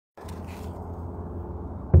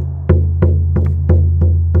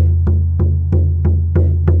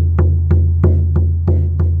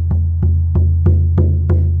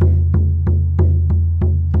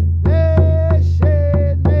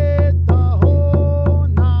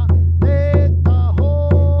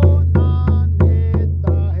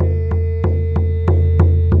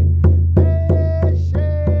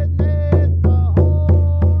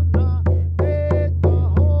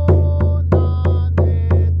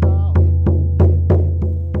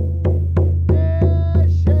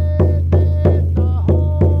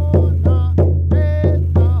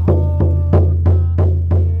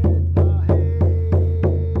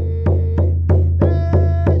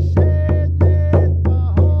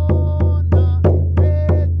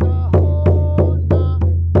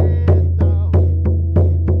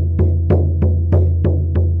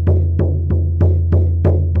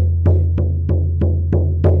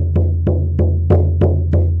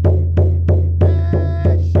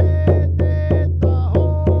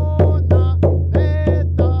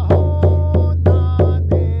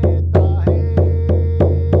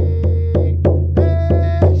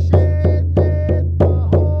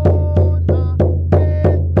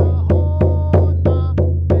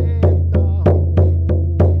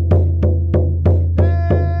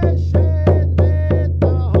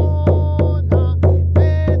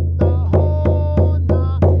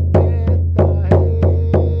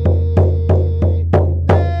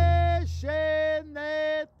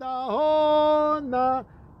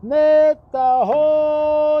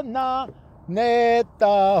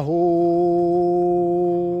Netaho.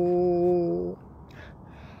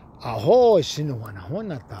 Aho shinawana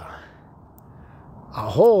honata.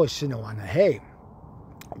 Aho shinawana. Hey,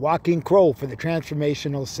 Walking Crow for the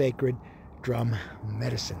Transformational Sacred Drum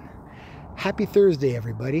Medicine. Happy Thursday,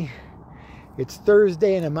 everybody. It's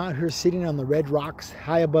Thursday and I'm out here sitting on the red rocks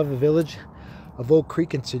high above the village of Oak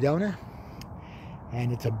Creek in Sedona.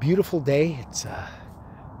 And it's a beautiful day. It's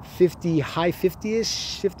 50, high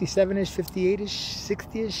 50-ish, 57-ish, 58-ish,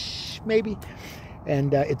 60-ish maybe.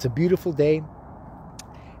 And it's a beautiful day.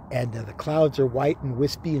 And the clouds are white and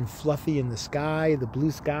wispy and fluffy in the sky, the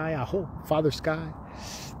blue sky, aho, father sky.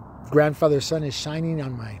 Grandfather sun is shining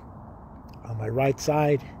on my right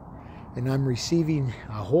side. And I'm receiving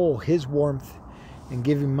aho, his warmth and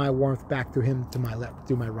giving my warmth back through him to my left,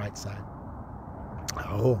 through my right side.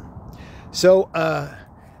 Aho. So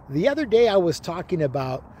the other day I was talking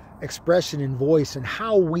about expression and voice and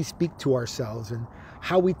how we speak to ourselves and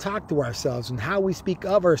how we talk to ourselves and how we speak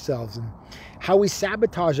of ourselves and how we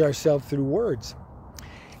sabotage ourselves through words.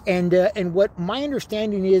 And what my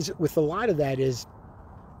understanding is with a lot of that is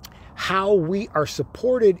how we are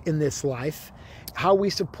supported in this life, how we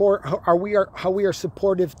are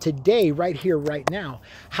supportive today, right here, right now,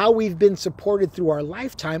 how we've been supported through our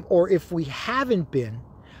lifetime, or if we haven't been,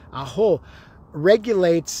 aho,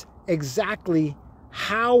 regulates exactly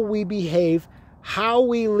how we behave, how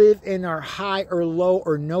we live in our high or low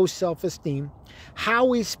or no self-esteem, how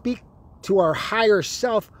we speak to our higher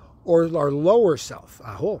self or our lower self.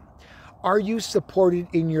 Aho. Are you supported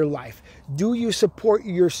in your life? Do you support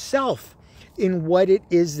yourself in what it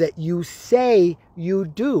is that you say you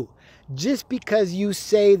do? Just because you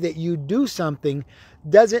say that you do something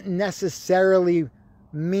doesn't necessarily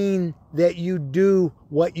mean that you do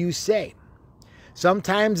what you say.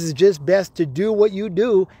 Sometimes it's just best to do what you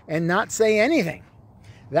do and not say anything.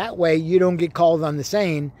 That way you don't get called on the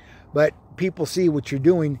saying, but people see what you're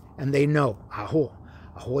doing and they know. Aho.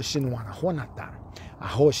 Aho shinwana honata.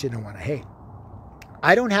 Aho shinwana. Hey,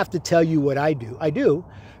 I don't have to tell you what I do. I do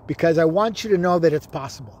because I want you to know that it's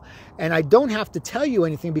possible. And I don't have to tell you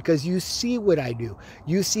anything because you see what I do.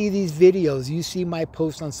 You see these videos. You see my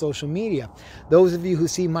posts on social media. Those of you who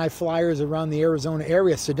see my flyers around the Arizona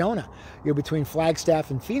area, Sedona, you're between Flagstaff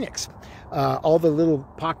and Phoenix, all the little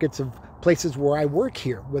pockets of places where I work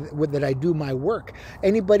here, that I do my work.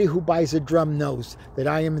 Anybody who buys a drum knows that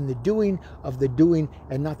I am in the doing of the doing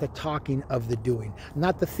and not the talking of the doing.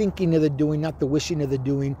 Not the thinking of the doing, not the wishing of the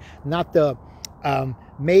doing, not the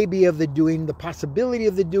maybe of the doing, the possibility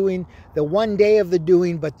of the doing, the one day of the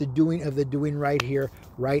doing, but the doing of the doing right here,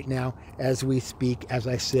 right now, as we speak, as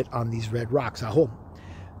I sit on these red rocks. Aho.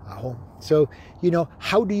 Aho. So,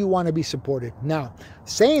 how do you want to be supported? Now,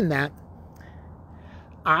 saying that,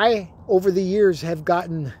 I, over the years, have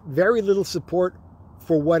gotten very little support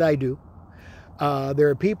for what I do. There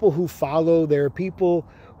are people who follow. There are people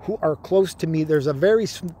who are close to me. There's a very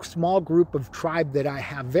small group of tribe that I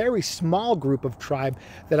have,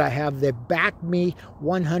 that back me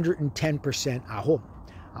 110%. Aho.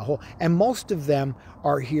 Aho. And most of them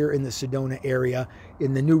are here in the Sedona area,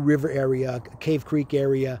 in the New River area, Cave Creek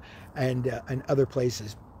area, and other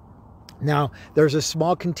places. Now, there's a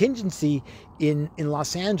small contingency in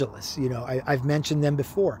Los Angeles. I've mentioned them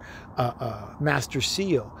before. Master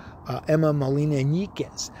Seal, Emma Molina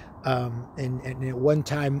Enriquez, and at one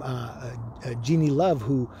time Jeannie Love,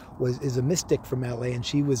 who is a mystic from LA, and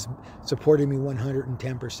she was supporting me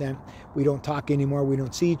 110%. We don't talk anymore. We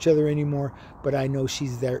don't see each other anymore, but I know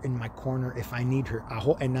she's there in my corner if I need her.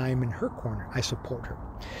 And I am in her corner. I support her.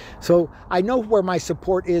 So I know where my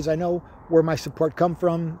support is. I know where my support comes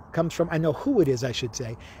from. I know who it is, I should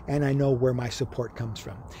say, and I know where my support comes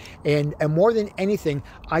from. And more than anything,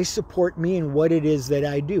 I support me in what it is that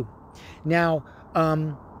I do. Now,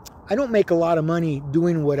 I don't make a lot of money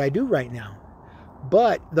doing what I do right now,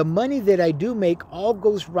 but the money that I do make all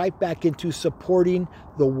goes right back into supporting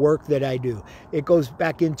the work that I do. It goes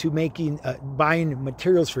back into buying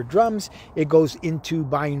materials for drums. It goes into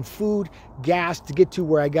buying food, gas to get to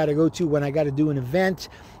where I got to go to when I got to do an event.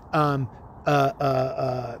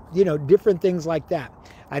 Different things like that.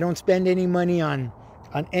 I don't spend any money on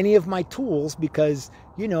any of my tools because,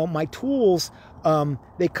 my tools,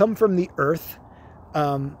 they come from the earth.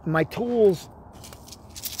 My tools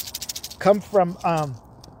come from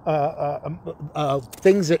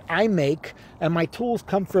things that I make, and my tools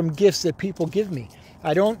come from gifts that people give me.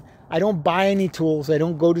 I don't buy any tools. I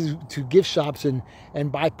don't go to gift shops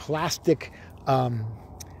and buy plastic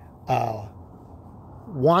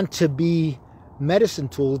want to be medicine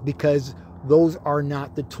tools, because those are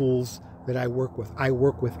not the tools that I work with. I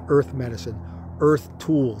work with earth medicine, earth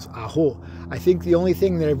tools. Aho. I think the only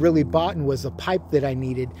thing that I've really bought was a pipe that I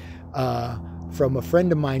needed from a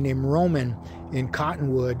friend of mine named Roman in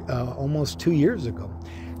Cottonwood almost 2 years ago.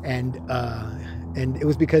 And it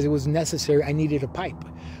was because it was necessary. I needed a pipe.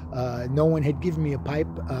 No one had given me a pipe.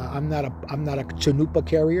 I'm not a chanupa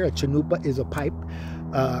carrier. A chanupa is a pipe.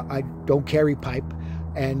 I don't carry pipe,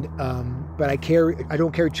 and but I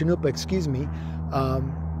don't carry chanupa. Excuse me.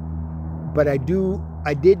 But I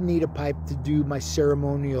did need a pipe to do my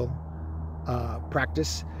ceremonial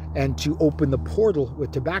practice and to open the portal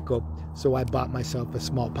with tobacco. So I bought myself a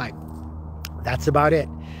small pipe. That's about it.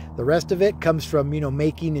 The rest of it comes from,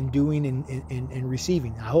 making and doing and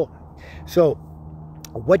receiving. I hope. So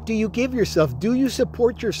what do you give yourself? Do you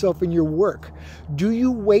support yourself in your work? Do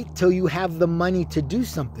you wait till you have the money to do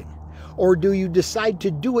something? Or do you decide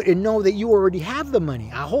to do it and know that you already have the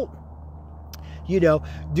money? I hope.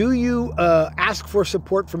 Do you ask for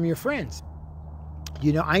support from your friends?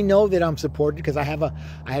 I know that I'm supported because I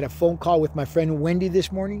had a phone call with my friend Wendy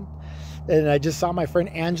this morning, and I just saw my friend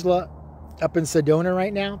Angela up in Sedona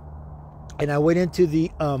right now, and I went into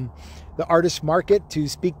the artist market to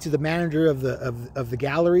speak to the manager of the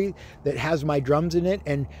gallery that has my drums in it,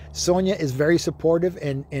 and Sonia is very supportive,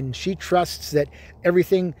 and she trusts that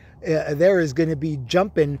everything there is going to be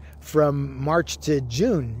jumping from March to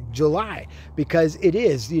June, July, because it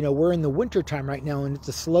is, we're in the winter time right now, and it's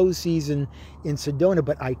a slow season in Sedona,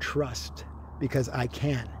 but I trust because I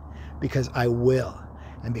can, because I will,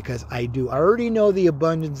 and because I do. I already know the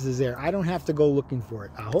abundance is there. I don't have to go looking for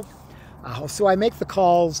it. I hope. So I make the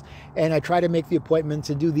calls, and I try to make the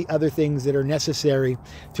appointments and do the other things that are necessary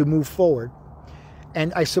to move forward.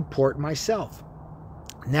 And I support myself.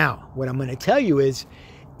 Now, what I'm going to tell you is,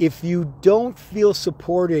 if you don't feel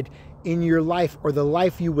supported in your life or the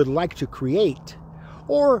life you would like to create,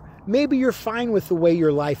 or maybe you're fine with the way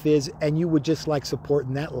your life is and you would just like support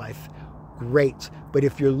in that life, great. But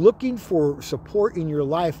if you're looking for support in your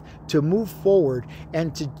life to move forward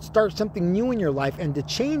and to start something new in your life and to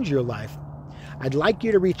change your life, I'd like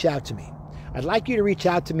you to reach out to me. I'd like you to reach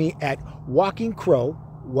out to me at walkingcrow,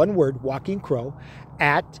 one word, walkingcrow,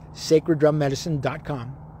 at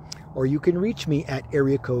sacreddrummedicine.com. Or you can reach me at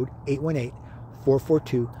area code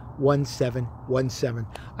 818-442-1717.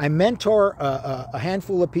 I mentor a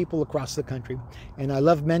handful of people across the country, and I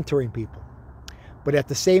love mentoring people. But at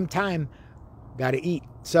the same time, got to eat.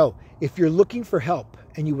 So if you're looking for help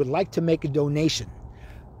and you would like to make a donation,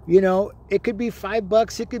 it could be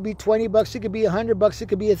 $5, it could be $20, it could be $100, it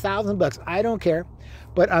could be $1,000. I don't care.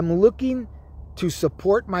 But I'm looking to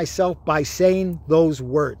support myself by saying those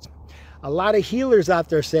words. A lot of healers out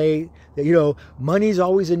there say that, money's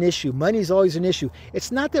always an issue. Money's always an issue.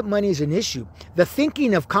 It's not that money's an issue. The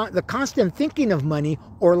thinking of the constant thinking of money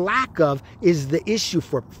or lack of is the issue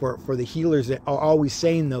for the healers that are always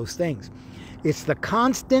saying those things. It's the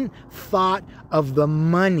constant thought of the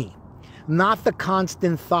money, not the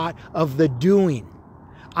constant thought of the doing.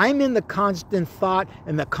 I'm in the constant thought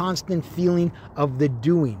and the constant feeling of the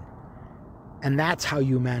doing. And that's how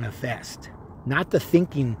you manifest. Not the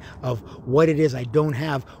thinking of what it is I don't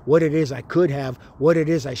have, what it is I could have, what it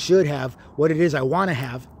is I should have, what it is I want to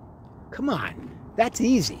have. Come on, that's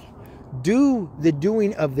easy. Do the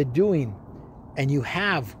doing of the doing, and you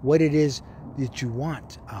have what it is that you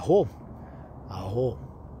want. Aho, aho,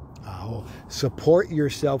 aho. Support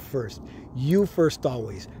yourself first. You first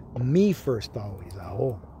always. Me first always.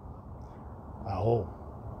 Aho, aho,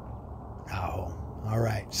 aho. All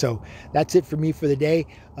right, so that's it for me for the day.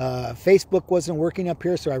 Facebook wasn't working up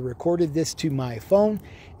here, so I recorded this to my phone,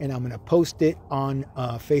 and I'm going to post it on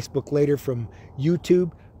Facebook later from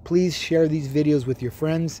YouTube. Please share these videos with your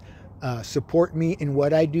friends. Support me in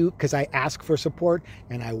what I do, because I ask for support,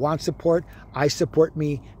 and I want support. I support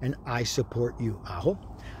me, and I support you. Aho,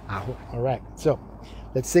 aho. All right, so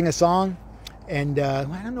let's sing a song, and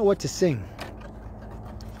I don't know what to sing.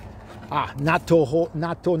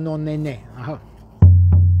 Nato no nene. Aho.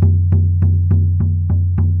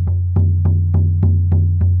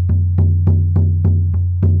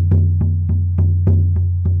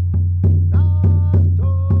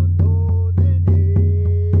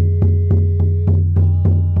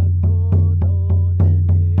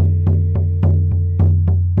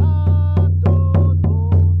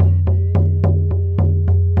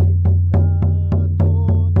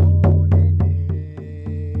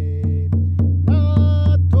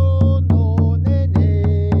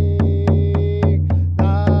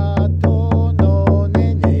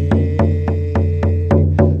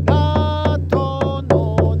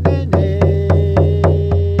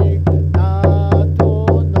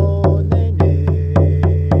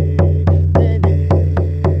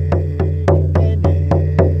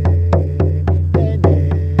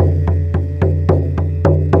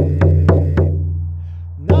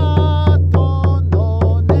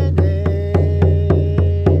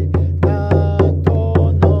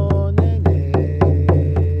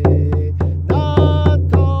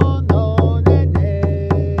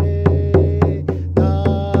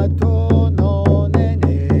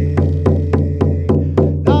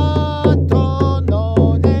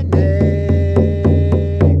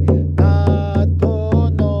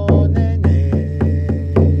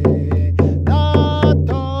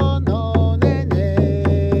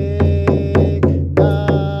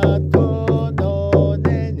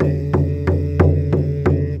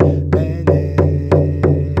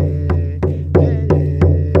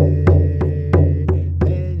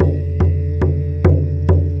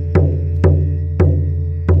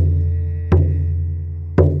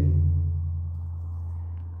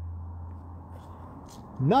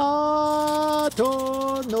 Na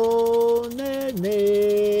to no ne ne.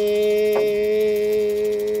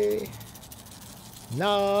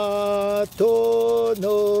 Na to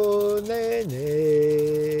no ne ne.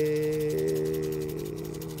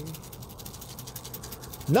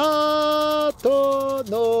 Na to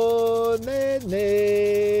no ne ne.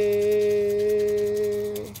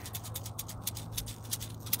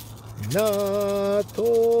 Na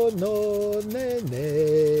to no ne ne.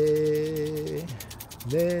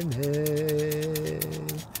 Ne ne.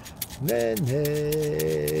 Ne ne.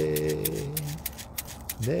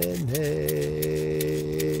 Ne ne.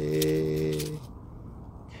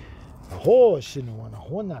 Aho shinawana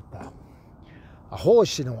honata. Aho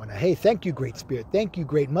shinawana. Hey, thank you, Great Spirit. Thank you,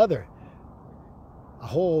 Great Mother.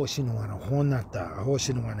 Aho shinawana honata. Aho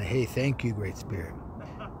shinawana. Hey, thank you, Great Spirit.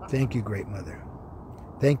 Thank you, Great Mother.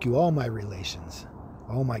 Thank you, all my relations,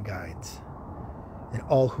 all my guides, and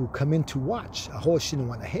all who come in to watch. Aho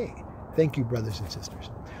shinawana. Hey, thank you, brothers and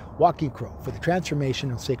sisters. Walking Crow for the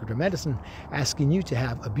Transformational Sacred Medicine, asking you to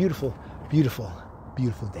have a beautiful, beautiful,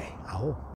 beautiful day. Aho.